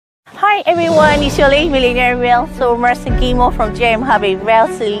Hi everyone, it's your late millionaire Realtor Mercy Gimo from JM Harvey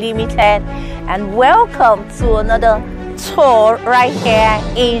Realty Limited, and welcome to another tour right here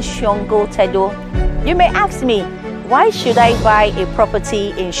in Sangotedo. You may ask me, why should I buy a property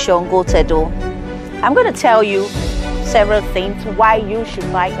in Sangotedo? I'm going to tell you several things why you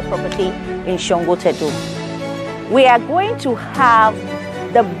should buy a property in Sangotedo. We are going to have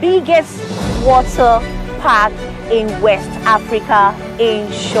the biggest water park in West Africa in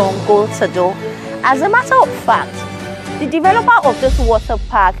Sangotedo. As a matter of fact, the developer of this water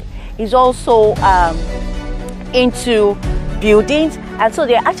park is also into buildings, and so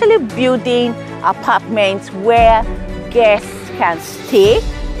they're actually building apartments where guests can stay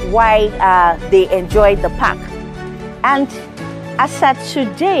while they enjoy the park. And as at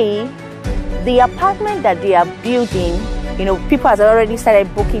today, the apartment that they are building, you know, people have already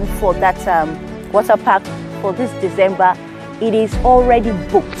started booking for that water park for this December. It is already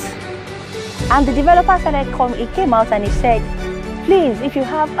booked. And the developer he came out and he said, please, if you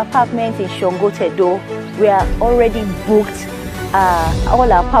have apartments in Sangotedo, we are already booked.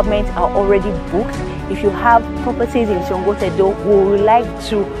 All our apartments are already booked. If you have properties in Sangotedo, we would like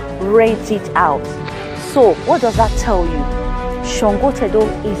to rent it out. So what does that tell you? Sangotedo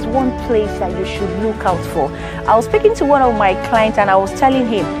is one place that you should look out for. I was speaking to one of my clients and I was telling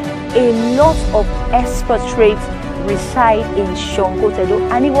him a lot of expatriates reside in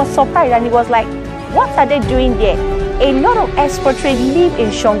Sangotedo, and he was surprised and he was like, what are they doing there? A lot of expatriates live in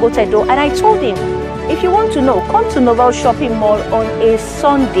Sangotedo, and I told him, if you want to know, come to Novare Shopping Mall on a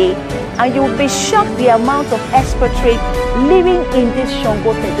Sunday and you'll be shocked the amount of expatriates living in this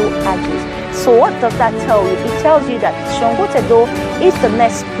Sangotedo address. So what does that tell you? It tells you that Sangotedo is the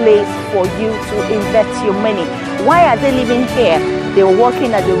next place for you to invest your money. Why are they living here? They're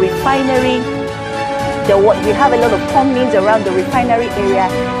working at the refinery. We have a lot of companies around the refinery area,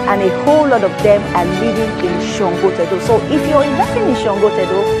 and a whole lot of them are living in Sangotedo. So if you're investing in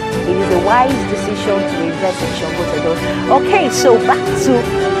Sangotedo, it is a wise decision to invest in Sangotedo. Okay, so back to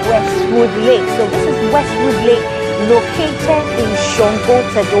Westwood Lake. So this is Westwood Lake, located in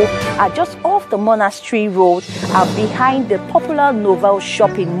Sangotedo, just off the Monastery Road, behind the popular Novare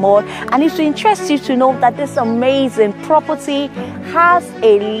Shopping Mall. And it will interest you to know that this amazing property has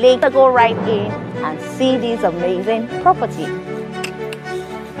a lake. Go right in and see this amazing property.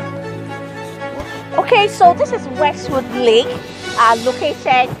 Okay, so this is Westwood Lake,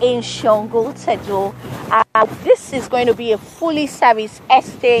 located in Sangotedo. This is going to be a fully serviced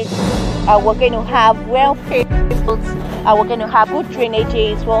estate. We're going to have well-paved roads. We're going to have good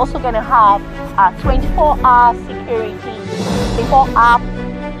drainages. We're also going to have 24-hour security, 24-hour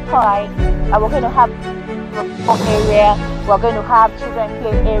pride. We're going to have area. We're going to have children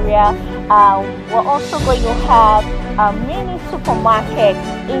play area. We're also going to have mini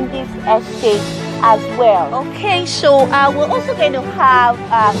supermarkets in this estate as well. Okay, so we're also going to have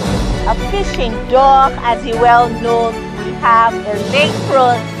a fishing dock. As you well know, we have a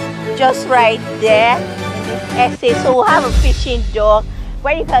lakefront just right there in this estate. So we'll have a fishing dock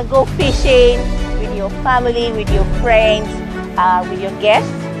where you can go fishing with your family, with your friends, with your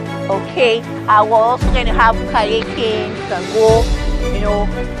guests. Okay, we're also going to have kayaking. You can go,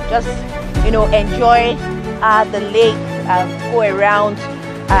 just enjoy the lake, go around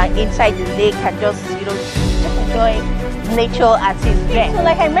inside the lake and just enjoy nature at its best. So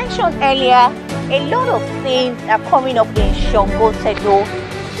like I mentioned earlier, a lot of things are coming up in Sangotedo,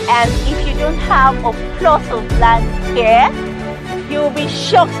 and if you don't have a plot of land here, you'll be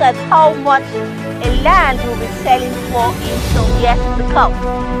shocked at how much a land will be selling for in some years to come.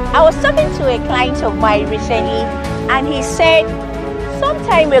 I was talking to a client of mine recently, and he said some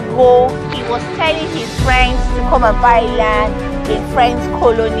time ago he was telling his friends to come and buy land in Friends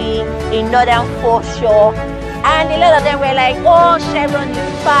Colony in Northern Foreshore, and a lot of them were like, oh, Chevron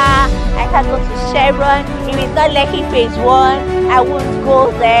is far, I can't go to Chevron. If it's not Lekki phase 1, I won't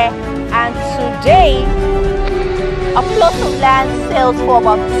go there. And today a plot of land sells for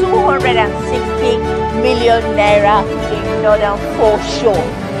about 260 million naira in Northern Foreshore.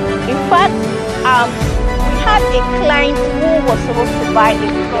 In fact, we had a client who was supposed to buy a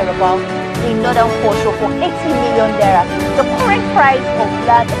thereabout in Northern Foreshore for 80 million naira. The current price of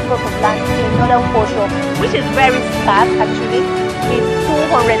land, the plot of land in Northern Foreshore, which is very scarce actually, is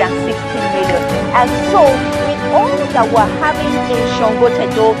 260 million. And so, with all that we're having in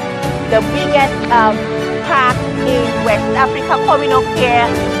Sangotedo, the biggest park in West Africa coming up here,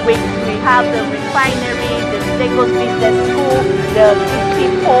 we have the refinery, the Lagos Business School, the Lekki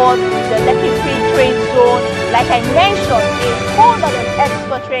Port, the Lekki Free Trade Zone. Like I mentioned, a whole lot of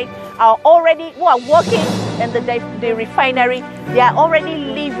expatriates who are working and the refinery, they are already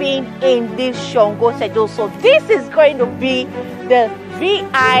living in this Sangotedo. So this is going to be the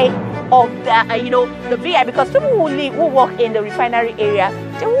VI of the, the VI, because people who work in the refinery area,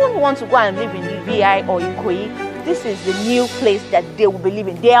 they won't want to go and live in the VI or Ikoyi. This is the new place that they will be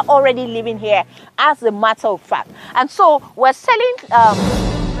living. They are already living here, as a matter of fact. And so we're selling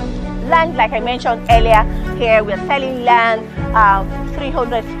land, like I mentioned earlier. Here we're selling land,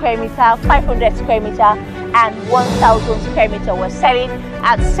 300 square meter, 500 square meter, and 1,000 square meter. We're selling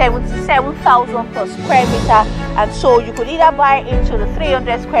at 77,000 per square meter. And so you could either buy into the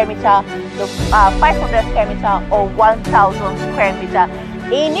 300 square meter, the 500 square meter, or 1,000 square meter.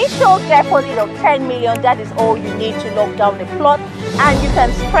 Initial deposit of 10 million, that is all you need to lock down the plot, and you can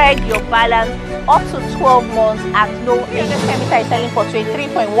spread your balance up to 12 months at no interest. 300 square meter is selling for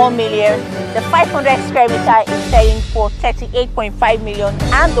 23.1 million, the 500 square meter is selling for 38.5 million,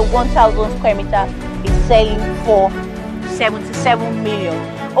 and the 1,000 square meter is selling for 77 million.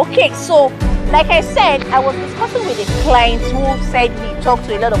 Okay, so like I said, I was discussing with a client who said he talked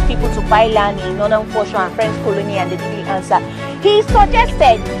to a lot of people to buy land in Northern Fortune and Friends Colony, and they didn't answer. He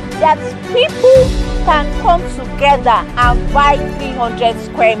suggested that people can come together and buy 300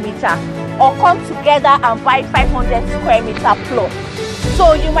 square meter, or come together and buy 500 square meter plot.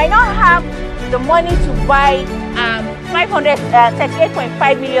 So you might not have the money to buy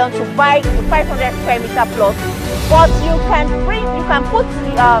 38.5 million to buy the 500 square meter plot, but you can put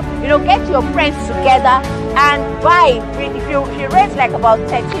get your friends together and buy. If you raise like about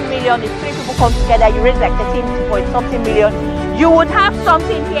 13 million, if 3 people come together, you raise like 13 point something million, you would have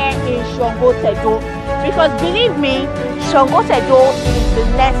something here in Sangotedo. Because believe me, Sangotedo is the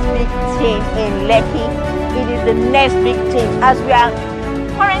next big thing in Lekki. It is the next big thing, as we are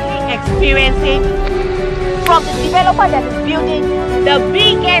currently experiencing from the developer that is building the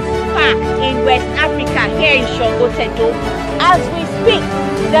biggest park in West Africa here in Sangotedo. As we speak,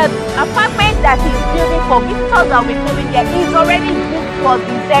 the apartment that he's building for visitors that will be coming here is already booked for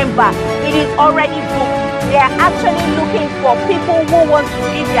December. It is already booked. They are actually looking for people who want to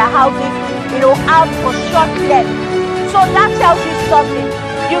leave their houses, out for short let. So that tells you something.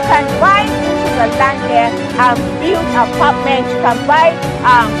 You can buy into the land here and build apartments. You can buy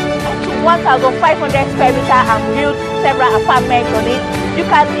up to 1,500 square meter and build several apartments on it. You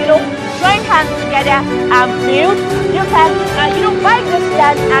can, join hands together and build. You can, buy this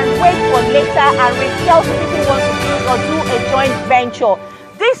land and wait for later and resell to people who want to build or do a joint venture.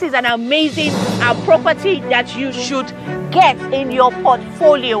 This is an amazing property that you should get in your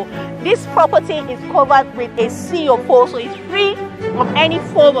portfolio. This property is covered with a COPO, so it's free of any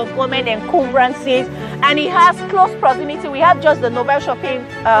form of government encumbrances, and it has close proximity. We have just the Novare Shopping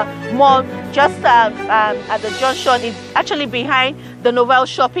Mall just at the junction. It's actually behind the Novare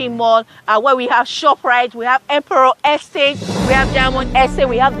Shopping Mall, where we have Shoprite, we have Emperor Estate, we have Diamond Estate,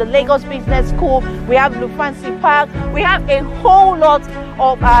 we have the Lagos Business School, we have Lufasi Park. We have a whole lot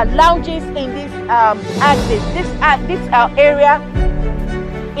of lounges in this axis. This area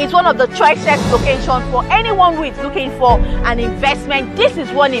is one of the choicest locations for anyone who is looking for an investment. This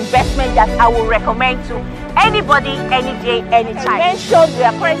is one investment that I will recommend to anybody, any day, anytime. I mentioned we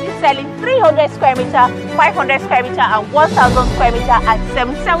are currently selling 300 square meter, 500 square meter, and 1,000 square meter at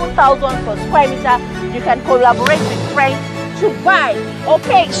 77,000 per square meter. You can collaborate with friends to buy.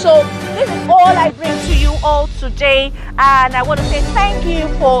 Okay, so this is all I bring to you all today, and I want to say thank you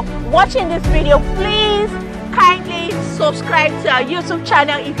for watching this video. Please kindly subscribe to our YouTube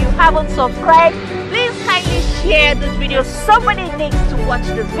channel if you haven't subscribed. Please kindly share this video. Somebody needs to watch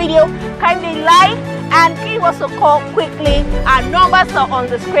this video. Kindly like and give us a call quickly. Our numbers are on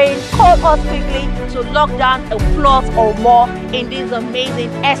the screen. Call us quickly to lock down a plot or more in this amazing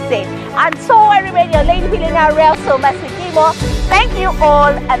estate. And so I remain your lady billionaire real so Thank you all,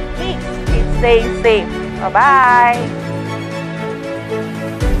 and please keep staying safe. Bye bye.